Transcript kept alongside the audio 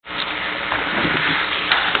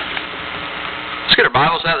our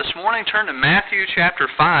Bibles out this morning, turn to Matthew chapter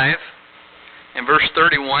 5 and verse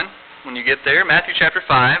 31. When you get there, Matthew chapter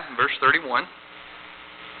 5 and verse 31.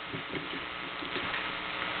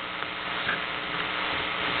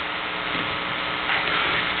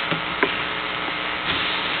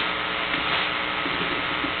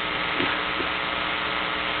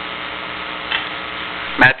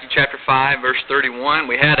 Matthew chapter 5, verse 31.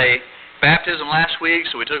 We had a baptism last week,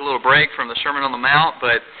 so we took a little break from the Sermon on the Mount,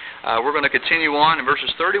 but we're going to continue on in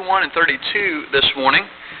verses 31 and 32 this morning.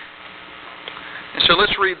 And so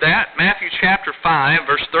let's read that. Matthew chapter 5,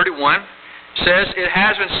 verse 31 says, "It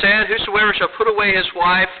has been said, whosoever shall put away his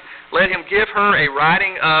wife, let him give her a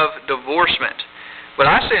writing of divorcement. But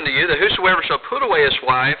I say unto you that whosoever shall put away his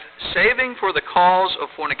wife, saving for the cause of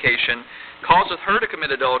fornication, causeth her to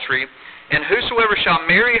commit adultery, and whosoever shall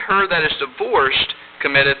marry her that is divorced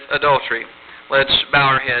committeth adultery." Let's bow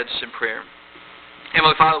our heads in prayer.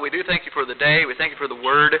 Heavenly Father, we do thank you for the day. We thank you for the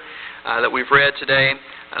word that we've read today.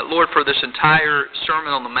 Lord, for this entire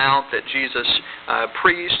Sermon on the Mount that Jesus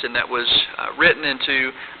preached and that was written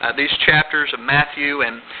into these chapters of Matthew.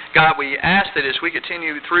 And God, we ask that as we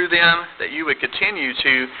continue through them, that you would continue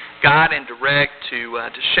to guide and direct,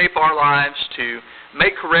 to shape our lives, to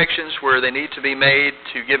make corrections where they need to be made,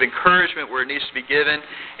 to give encouragement where it needs to be given,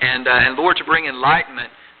 and Lord, to bring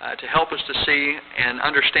enlightenment to help us to see and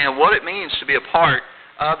understand what it means to be a part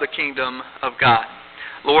of the kingdom of God.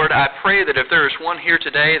 Lord, I pray that if there is one here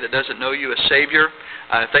today that doesn't know you as Savior,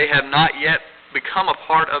 if they have not yet become a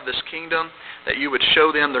part of this kingdom, that you would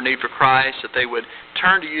show them their need for Christ, that they would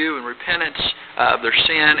turn to you in repentance of their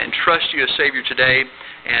sin and trust you as Savior today.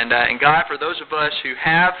 And God, for those of us who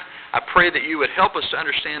have, I pray that you would help us to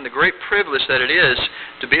understand the great privilege that it is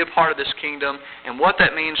to be a part of this kingdom and what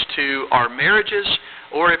that means to our marriages,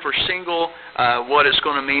 or if we're single, what it's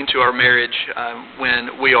going to mean to our marriage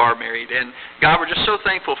when we are married. And God, we're just so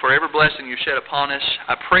thankful for every blessing you shed upon us.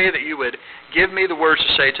 I pray that you would give me the words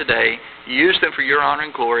to say today, use them for your honor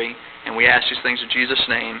and glory, and we ask these things in Jesus'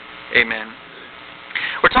 name. Amen.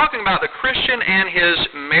 We're talking about the Christian and his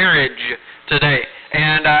marriage today,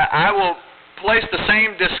 and I will place the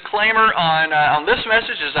same disclaimer on this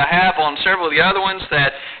message as I have on several of the other ones,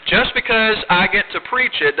 that just because I get to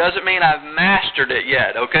preach it doesn't mean I've mastered it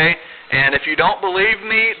yet, okay? And if you don't believe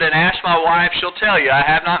me, then ask my wife. She'll tell you I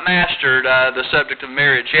have not mastered the subject of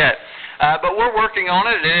marriage yet. But we're working on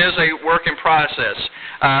it. It is a work in process,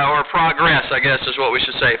 or progress, I guess is what we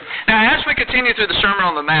should say. Now, as we continue through the Sermon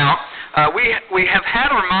on the Mount, we have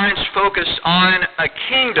had our minds focused on a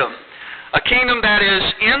kingdom that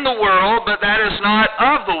is in the world, but that is not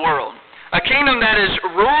of the world. A kingdom that is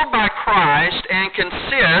ruled by Christ and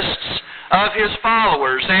consists of his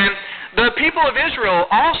followers. And the people of Israel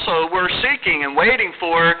also were seeking and waiting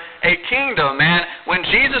for a kingdom. And when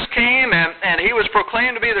Jesus came and he was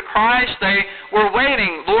proclaimed to be the Christ, they were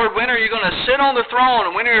waiting. Lord, when are you going to sit on the throne?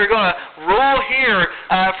 And when are you going to rule here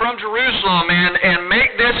from Jerusalem and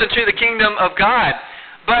make this into the kingdom of God?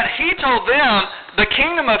 But he told them the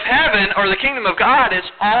kingdom of heaven, or the kingdom of God, is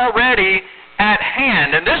already at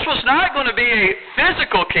hand. And this was not going to be a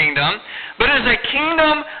physical kingdom, but it is a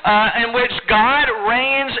kingdom in which God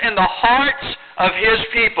reigns in the hearts of his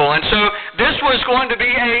people. And so this was going to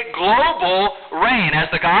be a global reign. As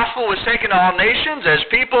the gospel was taken to all nations, as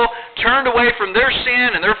people turned away from their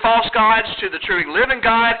sin and their false gods to the true living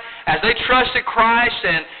God, as they trusted Christ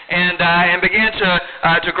and began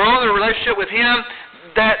to grow their relationship with him,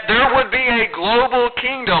 that there would be a global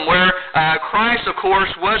kingdom where Christ, of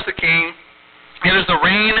course, was the king. It is the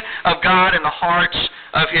reign of God in the hearts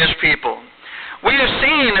of his people. We have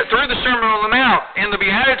seen through the Sermon on the Mount, in the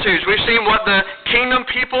Beatitudes, we've seen what the kingdom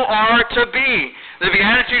people are to be. The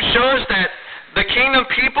Beatitudes show us that the kingdom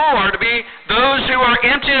people are to be those who are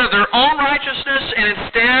emptied of their own righteousness and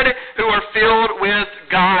instead who are filled with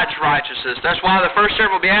God's righteousness. That's why the first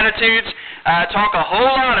several Beatitudes talk a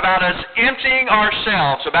whole lot about us emptying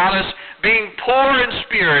ourselves, about us being poor in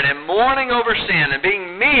spirit and mourning over sin and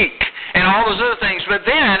being meek and all those other things. But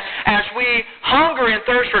then, as we hunger and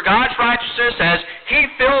thirst for God's righteousness, as he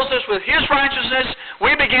fills us with his righteousness,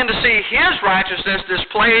 we begin to see his righteousness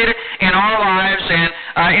displayed in our lives and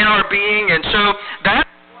in our being. And so that's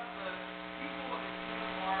what the people of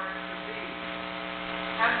Israel are to be.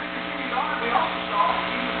 As we continued on, we also saw the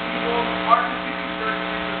people are to do certain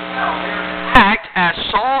things as well. They are to act as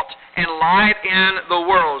salt and light in the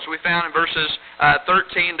world, as we found in verses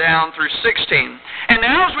 13 down through 16. And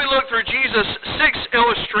now as we look through Jesus' 6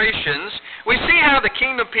 illustrations, we see how the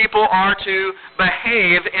kingdom people are to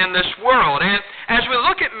behave in this world. And as we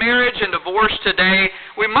look at marriage and divorce today,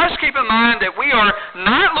 we must keep in mind that we are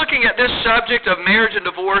not looking at this subject of marriage and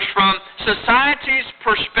divorce from society's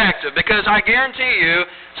perspective, because I guarantee you,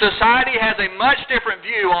 society has a much different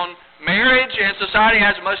view on marriage, and society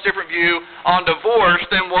has a much different view on divorce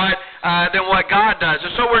than what God does. And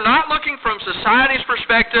so we're not looking from society's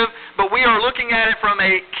perspective, but we are looking at it from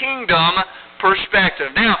a kingdom perspective.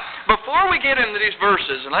 Now, before we get into these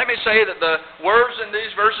verses, and let me say that the words in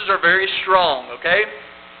these verses are very strong, okay?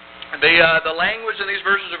 The language in these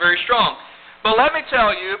verses are very strong. But let me tell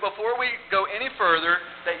you, before we go any further,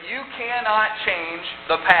 that you cannot change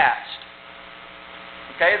the past.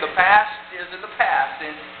 Okay? The past is in the past,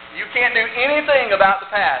 and you can't do anything about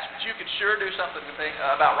the past, but you can sure do something to think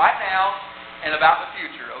about right now and about the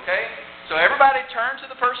future, okay? So everybody turn to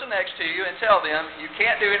the person next to you and tell them you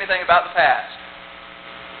can't do anything about the past.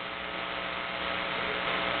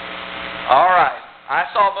 All right. I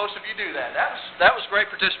saw most of you do that. That was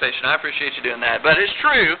great participation. I appreciate you doing that. But it's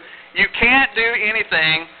true, you can't do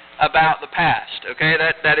anything about the past, okay?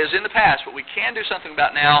 That is in the past, but we can do something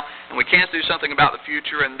about now, and we can do something about the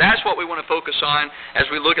future, and that's what we want to focus on as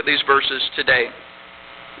we look at these verses today.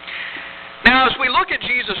 Now, as we look at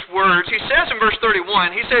Jesus' words, he says in verse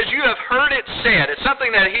 31, he says, "You have heard it said." It's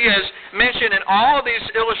something that he has mentioned in all of these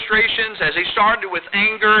illustrations as he started with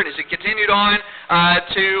anger and as he continued on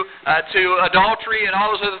to adultery and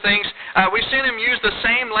all those other things. We've seen him use the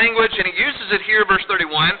same language, and he uses it here, verse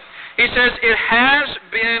 31. He says, "It has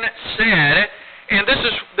been said," and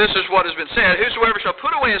this is what has been said, "Whosoever shall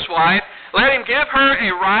put away his wife, let him give her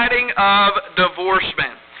a writing of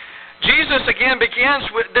divorcement." Jesus again begins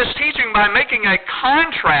with this teaching by making a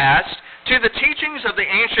contrast to the teachings of the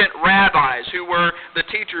ancient rabbis, who were the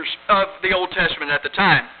teachers of the Old Testament at the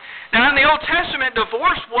time. Now, in the Old Testament,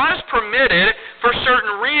 divorce was permitted for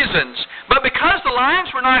certain reasons, but because the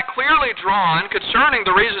lines were not clearly drawn concerning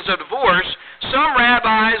the reasons of divorce, some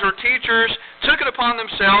rabbis or teachers took it upon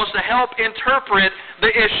themselves to help interpret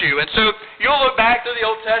the issue. And so you'll look back to the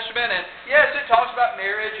Old Testament, and yes, it talks about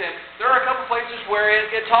marriage, and there are a couple places where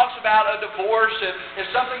it talks about a divorce. If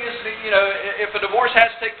something is, if a divorce has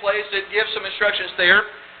to take place, it gives some instructions there.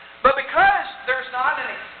 But because there's not an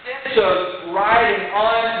extensive writing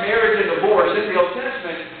on marriage and divorce in the Old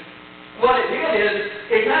Testament, what it did is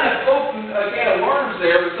it kind of opened a can of worms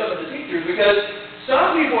there with some of the teachers, because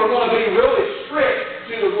some people are going to be really strict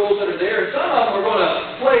to the rules that are there, and some of them are going to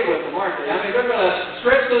play with them, aren't they? I mean, they're going to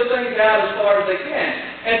stretch those things out as far as they can.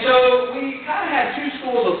 And so we kind of had two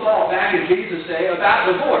schools of thought back in Jesus' day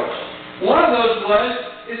about divorce. One of those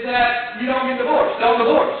is that you don't get divorced, don't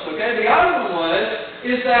divorce, okay? The other one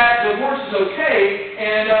is that divorce is okay,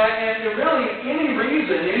 and really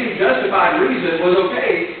any justified reason was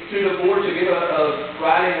okay to divorce, to give a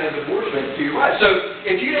writing of divorcement to your wife. So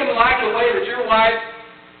if you didn't like the way that your wife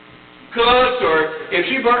cooked, or if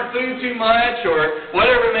she burnt food too much, or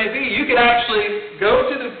whatever it may be, you could actually go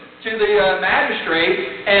to the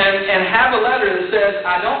magistrate and have a letter that says,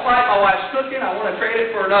 "I don't like my wife's cooking, I want to trade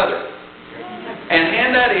it for another." And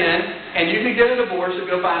hand that in, and you can get a divorce and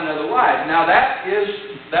go find another wife. Now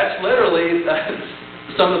that's literally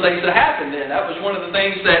some of the things that happened then. That was one of the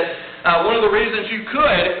things that, one of the reasons you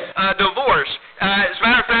could divorce. As a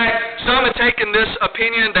matter of fact, some had taken this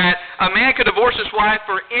opinion that a man could divorce his wife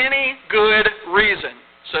for any good reason.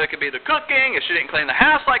 So it could be the cooking, if she didn't clean the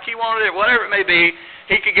house like he wanted it, whatever it may be,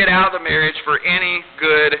 he could get out of the marriage for any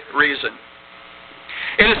good reason.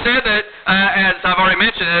 It is said that, as I've already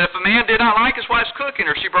mentioned, that if a man did not like his wife's cooking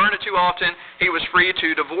or she burned it too often, he was free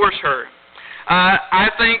to divorce her.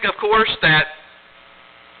 I think, of course, that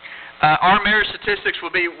our marriage statistics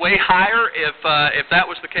would be way higher if that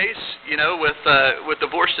was the case, with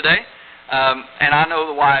divorce today. And I know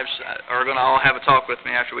the wives are going to all have a talk with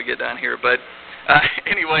me after we get done here. But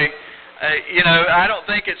anyway, I don't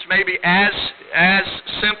think it's maybe as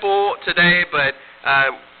simple today, but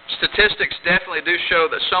statistics definitely do show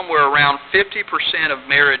that somewhere around 50% of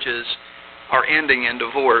marriages are ending in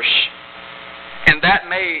divorce. And that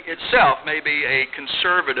itself may be a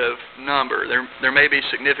conservative number. There may be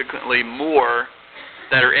significantly more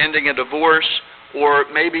that are ending in divorce, or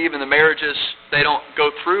maybe even the marriages, they don't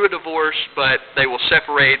go through a divorce, but they will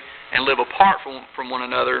separate and live apart from one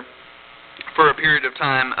another for a period of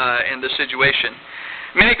time in this situation.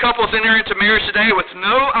 Many couples enter into marriage today with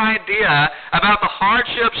no idea about the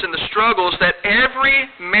hardships and the struggles that every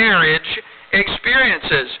marriage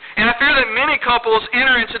experiences. And I fear that many couples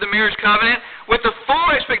enter into the marriage covenant with the full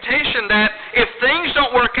expectation that if things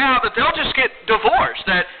don't work out, that they'll just get divorced,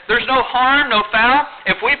 that there's no harm, no foul.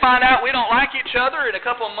 If we find out we don't like each other in a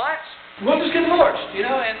couple of months, we'll just get divorced,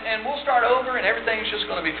 and we'll start over and everything's just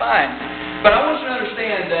going to be fine. But I want you to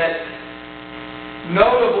understand that no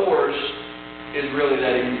divorce is really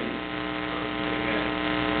that easy.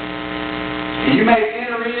 You may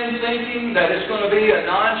enter in thinking that it's going to be a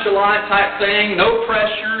nonchalant type thing, no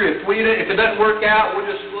pressure. If it doesn't work out, we'll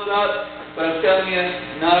just split up. But I'm telling you,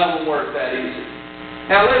 none of them work that easy.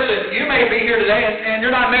 Now listen, you may be here today and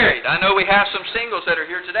you're not married. I know we have some singles that are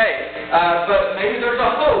here today. But maybe there's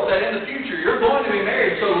a hope that in the future you're going to be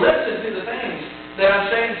married. So listen to the things that I'm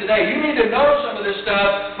saying today. You need to know some of this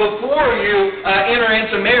stuff before you enter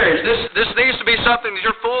into marriage. This needs to be something that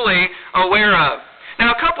you're fully aware of.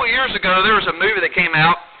 Now, a couple of years ago, there was a movie that came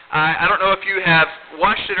out. I don't know if you have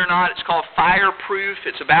watched it or not. It's called Fireproof.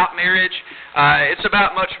 It's about marriage. It's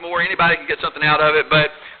about much more. Anybody can get something out of it, but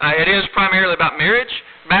it is primarily about marriage.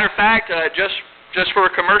 Matter of fact, just for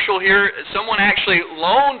a commercial here, someone actually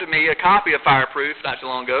loaned me a copy of Fireproof not too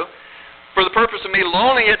long ago for the purpose of me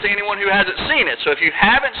loaning it to anyone who hasn't seen it. So if you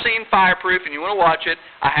haven't seen Fireproof and you want to watch it,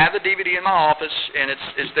 I have the DVD in my office, and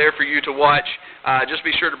it's there for you to watch. Just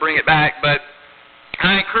be sure to bring it back. But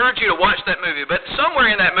I encourage you to watch that movie. But somewhere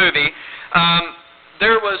in that movie,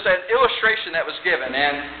 there was an illustration that was given,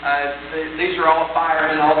 and these are all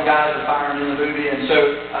firemen. All the guys are firemen in the movie, and so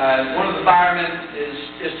one of the firemen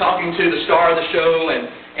is talking to the star of the show,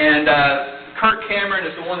 and Kirk Cameron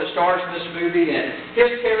is the one that stars in this movie, and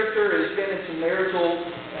his character has been in some marital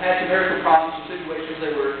problems, some situations.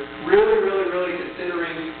 They were really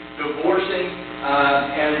considering divorcing,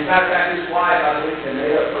 and in fact, his wife, I think, had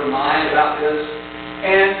made up her mind about this.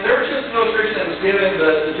 And there was just an illustration that was given.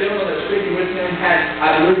 The gentleman that was speaking with him had, I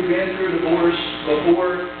believe, been through divorce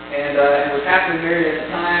before and was happily married at the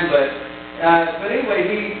time. But anyway,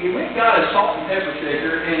 he went and got a salt and pepper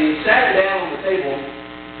shaker, and he sat it down on the table,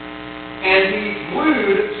 and he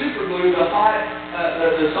super glued the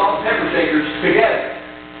salt and pepper shakers together.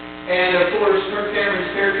 And of course, Kirk Cameron's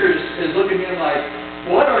character is looking at him like,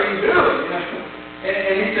 "What are you doing?"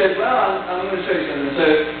 And he said, "Well, I'm going to show you something." So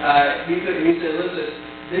he said, "Listen,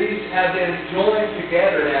 these have been joined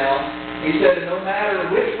together now." He said, "No matter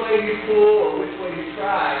which way you pull or which way you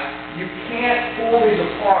try, you can't pull these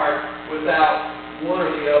apart without one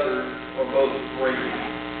or the other or both breaking.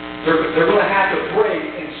 They're going to have to break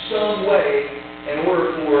in some way in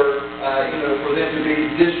order for them to be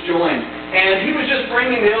disjoined." And he was just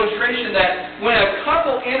bringing the illustration that when a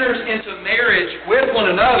couple enters into marriage with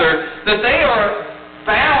one another, that they are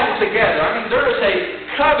bound together. I mean, there is a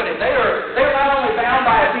covenant. They're not only bound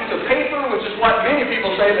by a piece of paper, which is what many people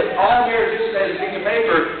say that all marriage is a piece of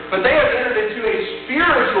paper, but they have entered into a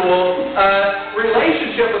spiritual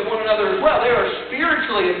relationship with one another as well. They are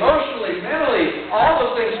spiritually, emotionally, mentally, all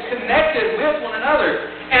those things connected with one another.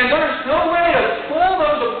 And there's no way to pull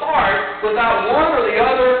those apart without one or the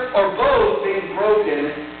other or both being broken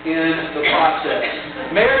in the process.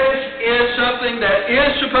 Marriage is something that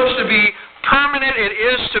is supposed to be permanent. It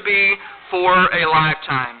is to be for a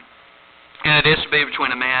lifetime. And it is to be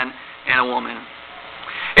between a man and a woman.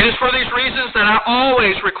 It is for these reasons that I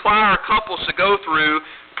always require couples to go through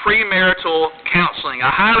premarital counseling. I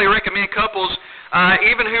highly recommend couples,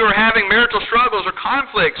 even who are having marital struggles or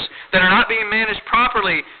conflicts that are not being managed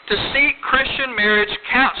properly, to seek Christian marriage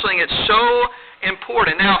counseling. It's so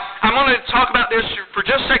important. Now, I'm going to talk about this for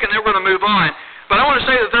just a second, then we're going to move on. But I want to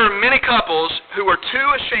say that there are many couples who are too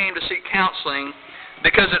ashamed to seek counseling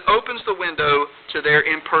because it opens the window to their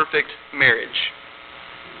imperfect marriage.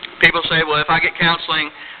 People say, well, if I get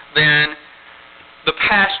counseling, then the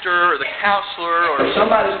pastor or the counselor or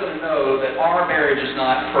somebody's going to know that our marriage is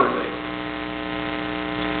not perfect.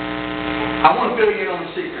 I want to fill you in on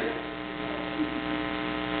the secret.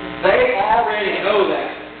 They already know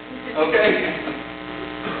that. Okay?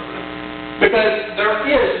 Because there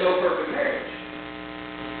is no perfect marriage.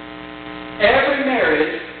 Every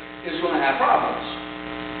marriage is going to have problems.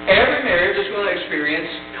 Every marriage is going to experience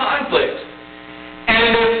conflict. And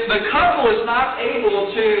if the couple is not able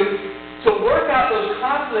to work out those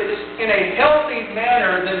conflicts in a healthy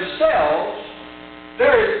manner themselves,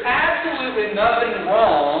 there is absolutely nothing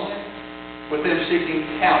wrong with them seeking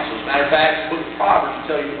counsel. As a matter of fact, the book of Proverbs will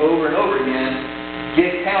tell you over and over again,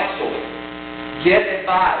 get counsel, get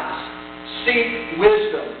advice, seek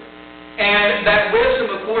wisdom. And that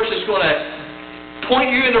wisdom, of course, is going to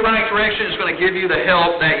point you in the right direction. It's going to give you the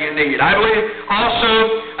help that you need. I believe also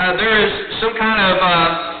there is some kind of,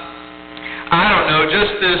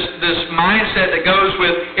 this mindset that goes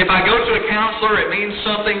with, if I go to a counselor, it means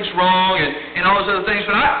something's wrong, and all those other things.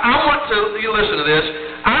 But I want you listen to this.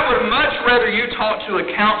 I would much rather you talk to a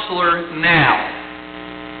counselor now.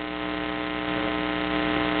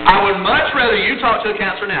 I would much rather you talk to a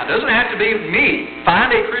counselor now. It doesn't have to be me.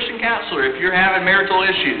 Find a Christian counselor if you're having marital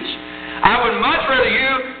issues. I would much rather you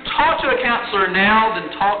talk to a counselor now than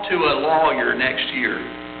talk to a lawyer next year.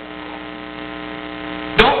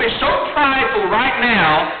 Don't be so prideful right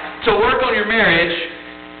now to work on your marriage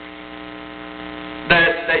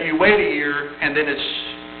that you wait a year and then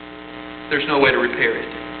there's no way to repair it.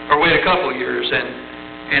 Or wait a couple of years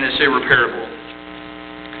and it's irreparable.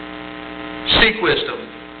 Seek wisdom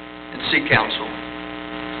and seek counsel.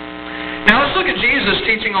 Now let's look at Jesus'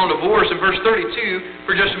 teaching on divorce in verse 32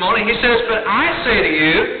 for just a moment. He says, "But I say to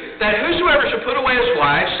you that whosoever shall put away his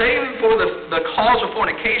wife, save for the cause of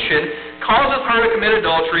fornication, causeth her to commit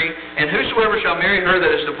adultery, and whosoever shall marry her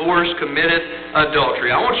that is divorced committeth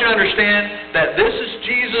adultery." I want you to understand that this is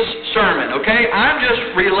Jesus' sermon, okay? I'm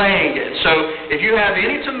just relaying it. So if you have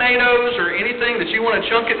any tomatoes or anything that you want to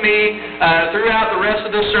chunk at me throughout the rest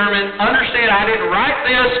of this sermon, understand I didn't write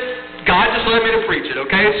this. God just led me to preach it,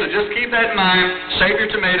 okay? So just keep that in mind. Save your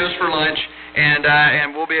tomatoes for lunch,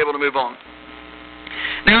 and we'll be able to move on.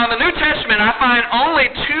 Now, in the New Testament, I find only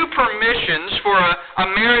two permissions for a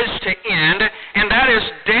marriage to end, and that is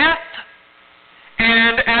death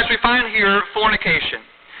and, as we find here, fornication.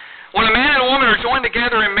 When a man and a woman are joined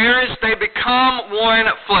together in marriage, they become one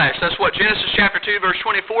flesh. That's what Genesis chapter 2, verse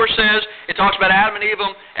 24 says. It talks about Adam and Eve,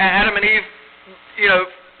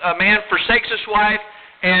 a man forsakes his wife,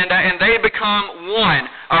 and they become one,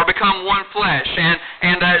 or become one flesh. And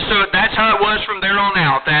so that's how it was from there on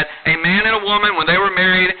out, that a man and a woman, when they were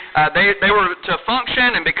married, they were to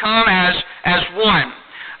function and become as one.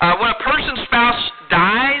 When a person's spouse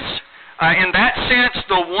dies, in that sense,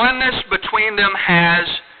 the oneness between them has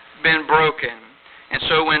been broken. And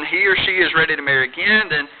so when he or she is ready to marry again,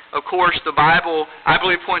 then, of course, the Bible, I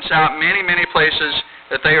believe, points out many, many places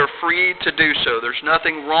that they are free to do so. There's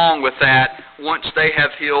nothing wrong with that once they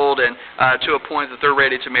have healed and to a point that they're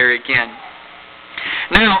ready to marry again.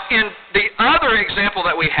 Now, in the other example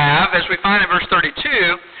that we have, as we find in verse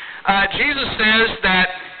 32, Jesus says that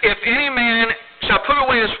if any man shall put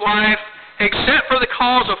away his wife, except for the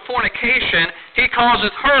cause of fornication, he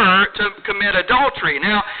causeth her to commit adultery.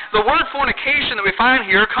 Now, the word fornication that we find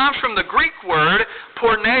here comes from the Greek word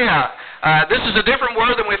porneia. This is a different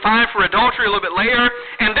word than we find for adultery a little bit later.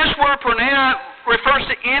 And this word porneia refers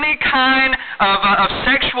to any kind of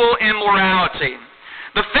sexual immorality.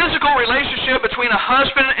 The physical relationship between a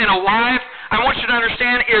husband and a wife, I want you to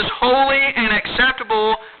understand, is holy and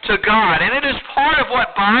acceptable to God. And it is part of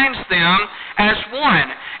what binds them as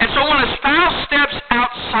one. And so when a spouse steps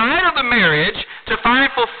outside of the marriage to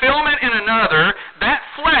find fulfillment in another, that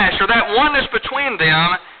flesh or that oneness between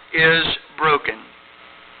them is broken.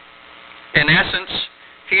 In essence,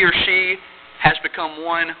 he or she has become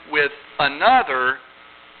one with another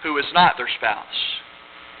who is not their spouse.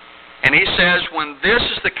 And he says when this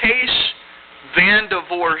is the case, then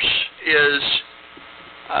divorce is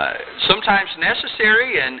sometimes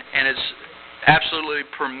necessary and it's absolutely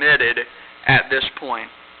permitted at this point.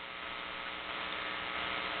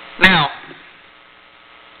 Now,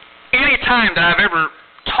 any time that I've ever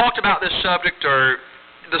talked about this subject or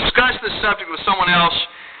discussed this subject with someone else,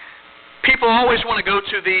 people always want to go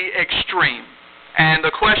to the extreme. And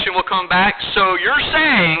the question will come back, so you're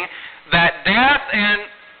saying that death and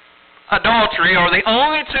adultery are the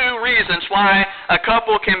only two reasons why a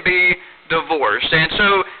couple can be divorced. And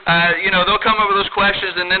so, they'll come up with those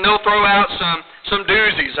questions and then they'll throw out some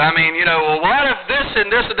doozies. I mean, well, what if this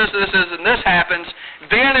and this and this and this and this happens?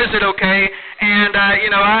 Then is it okay? And,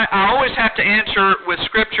 I always have to answer with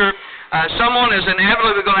Scripture. Someone is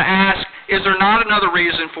inevitably going to ask, is there not another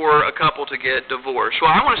reason for a couple to get divorced?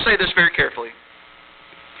 Well, I want to say this very carefully.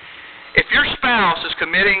 If your spouse is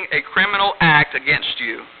committing a criminal act against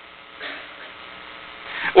you,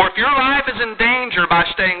 or if your life is in danger by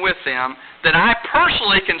staying with them, then I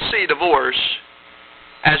personally can see divorce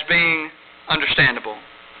as being understandable.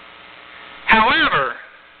 However,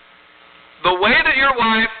 the way that your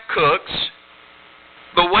wife cooks,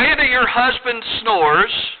 the way that your husband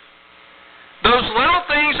snores, those little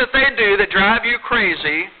things that they do that drive you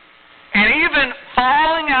crazy, and even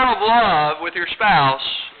falling out of love with your spouse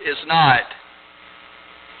is not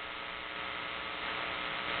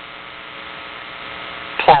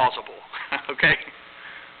plausible. Okay?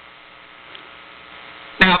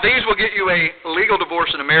 Now, these will get you a legal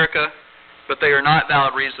divorce in America, but they are not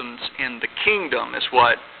valid reasons in the kingdom, is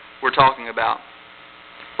what we're talking about.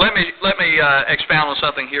 Let me expound on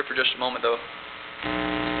something here for just a moment, though.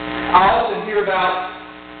 I often hear about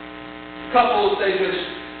couples, they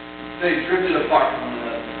drifted apart from one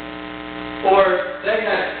another. Or they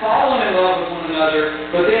had fallen in love with one another,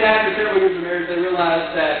 but then after several years of marriage, they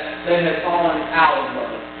realized that they had fallen out of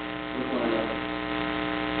love with one another.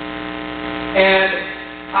 And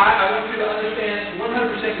I want you to understand 100%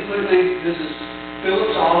 completely, this is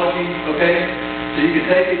philosophy, okay? So you can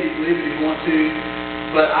take it, you can leave it if you want to,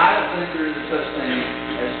 but I don't think there is a such thing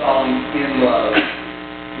as falling in love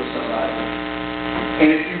with somebody. And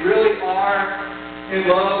if you really are in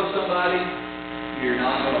love with somebody, you're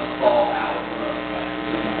not going to fall out of love with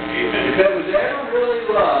somebody. Amen. If it was ever really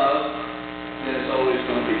love, then it's always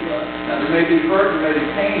going to be love. Now, there may be hurt, there may be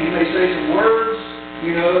pain, you may say some words,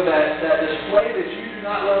 that display that you do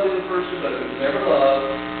not love the other person, but if it was ever love,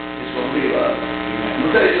 it's going to be love. I'm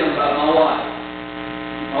going to tell you something about my wife.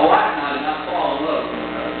 My wife and I did not fall in love with one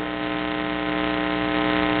another.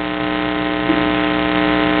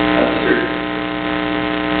 That's the truth.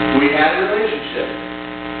 We had a relationship.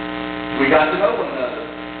 We got to know one another.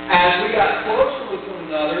 As we got closer with one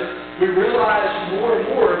another, we realized more and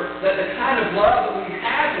more that the kind of love that we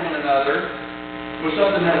had for one another was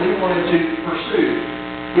something that we wanted to pursue.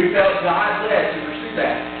 We felt God led to pursue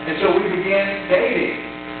that. And so we began dating.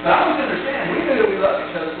 But I want you to understand, we knew that we loved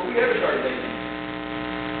each other before we ever started dating.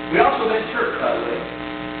 We also went to church, by the way.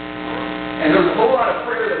 And there was a whole lot of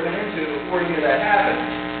prayer that went into it before any of that happened.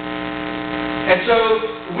 And so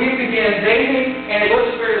we began dating, and it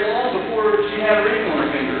wasn't very long before she had a ring on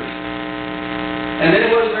her finger. And then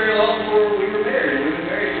it wasn't very long before we were married. We've been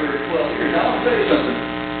married for 12 years. Now, I want to tell you something.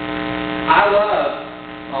 I love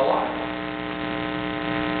my wife.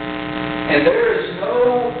 And there is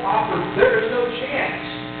no chance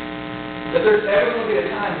that there's ever going to be a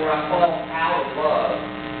time where I fall out of love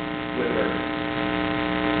with her.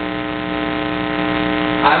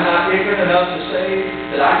 I'm not ignorant enough to say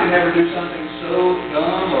that I could never do something so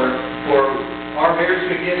dumb or our marriage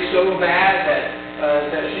could get so bad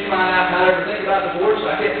that she might not ever think about divorce.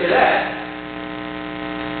 I can't say that.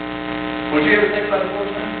 Would you ever think about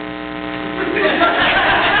divorce, man?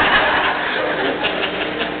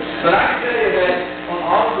 But I can tell you that on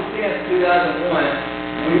August 10th,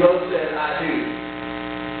 2001, we both said, I do.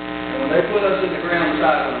 And when they put us in the ground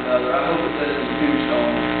beside one another, I hope it says in the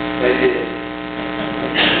tombstone, they did.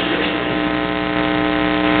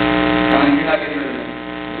 I mean, you're not getting rid of me.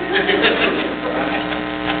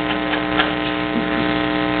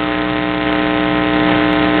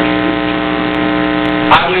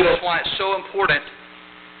 I believe that's why it's so important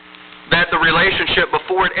that the relationship,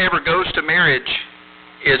 before it ever goes to marriage,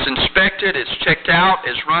 is inspected, it's checked out,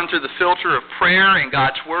 is run through the filter of prayer and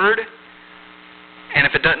God's Word. And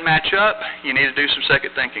if it doesn't match up, you need to do some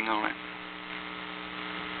second thinking on it.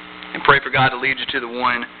 And pray for God to lead you to the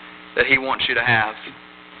one that He wants you to have.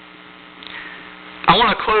 I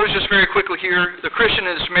want to close just very quickly here. The Christian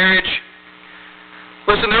in his marriage.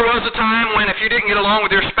 Listen, there was a time when if you didn't get along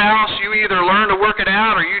with your spouse, you either learned to work it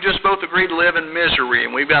out or you just both agreed to live in misery.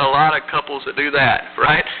 And we've got a lot of couples that do that,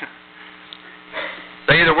 right?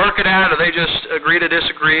 They either work it out or they just agree to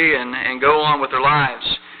disagree and go on with their lives.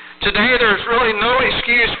 Today, there's really no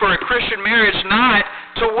excuse for a Christian marriage not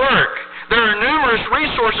to work. There are numerous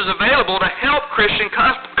resources available to help Christian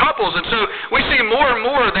couples. And so we see more and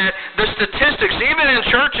more that the statistics, even in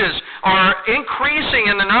churches, are increasing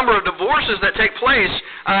in the number of divorces that take place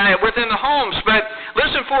within the homes. But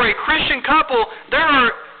listen, for a Christian couple, there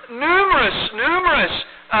are numerous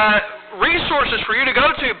resources for you to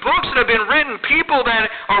go to, books that have been written, people that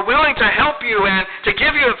are willing to help you and to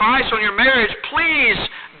give you advice on your marriage. Please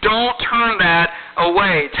don't turn that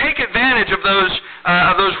away. Take advantage of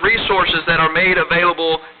those resources that are made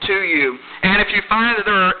available to you. And if you find that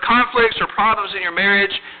there are conflicts or problems in your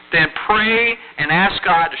marriage, then pray and ask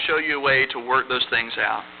God to show you a way to work those things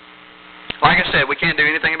out. Like I said, we can't do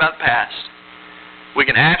anything about the past. We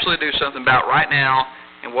can absolutely do something about right now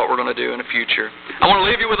and what we're going to do in the future. I want to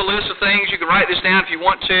leave you with a list of things. You can write this down if you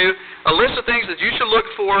want to. A list of things that you should look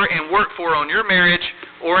for and work for on your marriage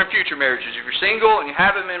or in future marriages. If you're single and you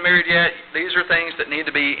haven't been married yet, these are things that need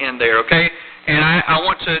to be in there, okay? And I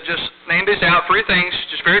want to just name these out. 3 things,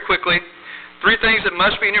 just very quickly. 3 things that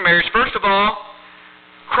must be in your marriage. First of all,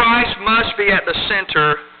 Christ must be at the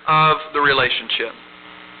center of the relationship.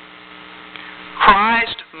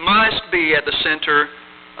 Christ must be at the center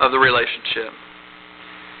of the relationship.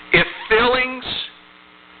 If feelings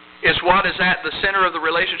is what is at the center of the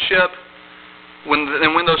relationship,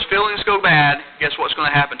 when those feelings go bad, guess what's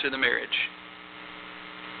going to happen to the marriage?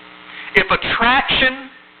 If attraction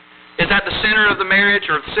is at the center of the marriage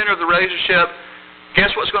or the center of the relationship,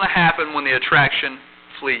 Guess what's going to happen when the attraction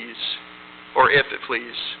flees, or if it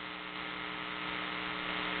flees?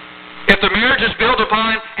 If the marriage is built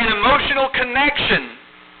upon an emotional connection,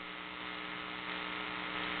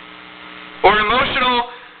 or emotional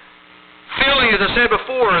feeling, as I said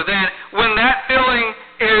before, then when that feeling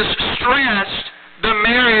is stressed, the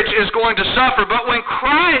marriage is going to suffer. But when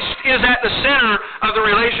Christ is at the center of the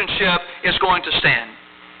relationship, it's going to stand.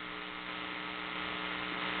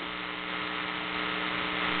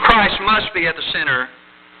 Christ must be at the center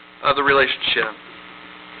of the relationship.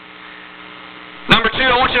 Number two,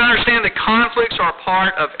 I want you to understand that conflicts are a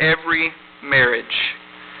part of every marriage.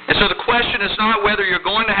 And so the question is not whether you're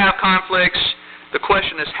going to have conflicts, the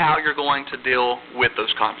question is how you're going to deal with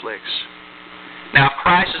those conflicts. Now, if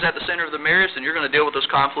Christ is at the center of the marriage, then you're going to deal with those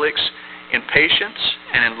conflicts in patience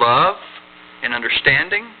and in love and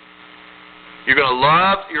understanding. You're going to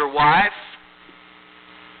love your wife.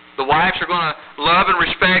 The wives are going to love and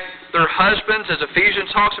respect their husbands, as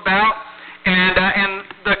Ephesians talks about. And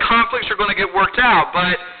the conflicts are going to get worked out.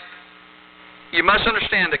 But you must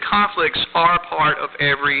understand that conflicts are a part of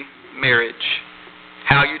every marriage.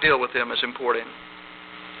 How you deal with them is important.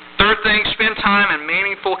 Third thing, spend time in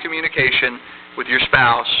meaningful communication with your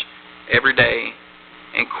spouse every day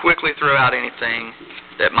and quickly throw out anything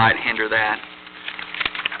that might hinder that.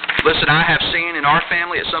 Listen, I have seen in our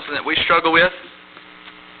family, it's something that we struggle with,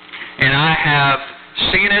 and I have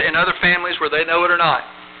seen it in other families where they know it or not.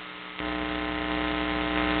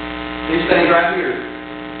 These things right here.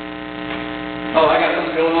 Oh, I got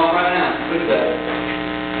something going on right now. Look at that.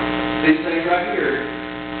 These things right here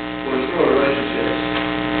will destroy relationships.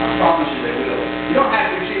 I promise you they will. You don't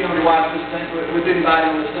have to cheat on your wife with anybody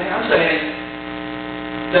on this thing. I'm saying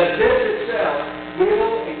that this itself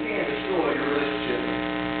will and can destroy your relationship.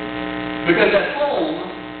 Because at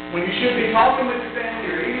home, when you should be talking with your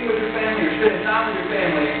family or eating with your family or spending time with your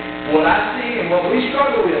family, what I see and what we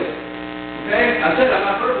struggle with, okay, I said I'm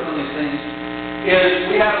not perfect on these things, is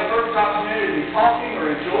we have a perfect opportunity to be talking or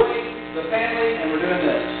enjoying the family and we're doing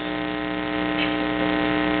this.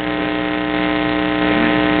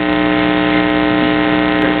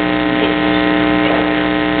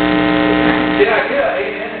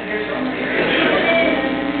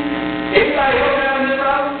 Anybody else having this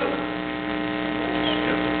problem?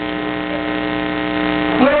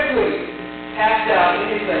 Quickly cast out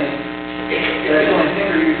anything that's going to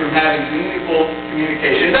hinder you from having meaningful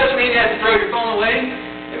communication. It doesn't mean you have to throw your phone away.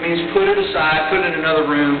 It means put it aside, put it in another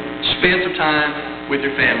room, spend some time with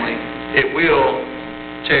your family. It will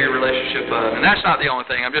tear your relationship up. And that's not the only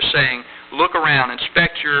thing. I'm just saying, look around,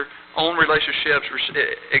 inspect your own relationships,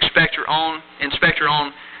 inspect your own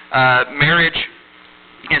marriage,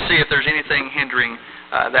 and see if there's anything hindering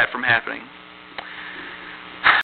that from happening.